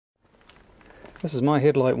This is my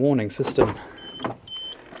headlight warning system.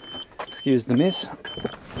 Excuse the mess.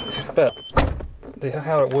 But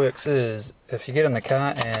how it works is, if you get in the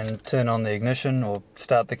car and turn on the ignition or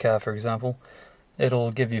start the car, for example,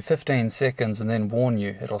 it'll give you 15 seconds and then warn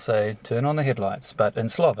you. It'll say turn on the headlights, but in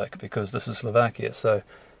Slovak, because this is Slovakia. So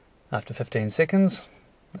after 15 seconds,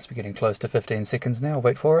 let's be getting close to 15 seconds now,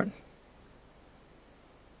 wait for it.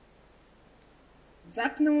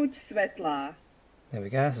 Zapnúť svetlá. There we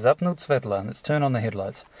go, zapnúť svetlá. Let's turn on the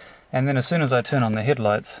headlights. And then as soon as I turn on the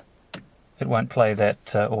headlights, it won't play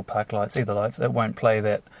that, or park lights, either lights, it won't play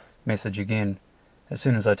that message again. As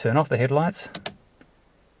soon as I turn off the headlights,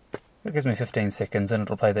 it gives me 15 seconds and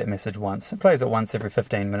it'll play that message once. It plays it once every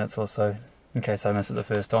 15 minutes or so, in case I miss it the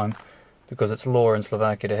first time, because it's law in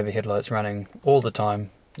Slovakia to have your headlights running all the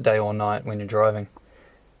time, day or night when you're driving.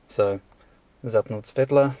 So, zapnúť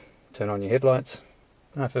svetlá, turn on your headlights,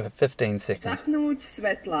 for 15 seconds. Zapnúť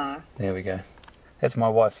svetlá. There we go. That's my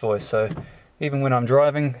wife's voice, so even when I'm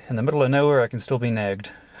driving in the middle of nowhere I can still be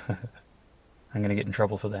nagged. I'm going to get in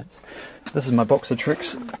trouble for that. This is my box of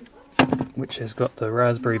tricks, which has got the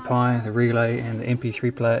Raspberry Pi, the relay and the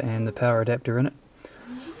MP3 player and the power adapter in it.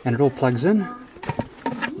 And it all plugs in.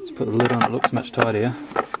 Let's put the lid on, it looks much tidier.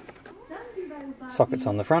 Sockets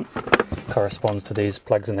on the front, corresponds to these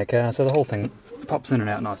plugs in the car, so the whole thing pops in and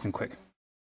out nice and quick.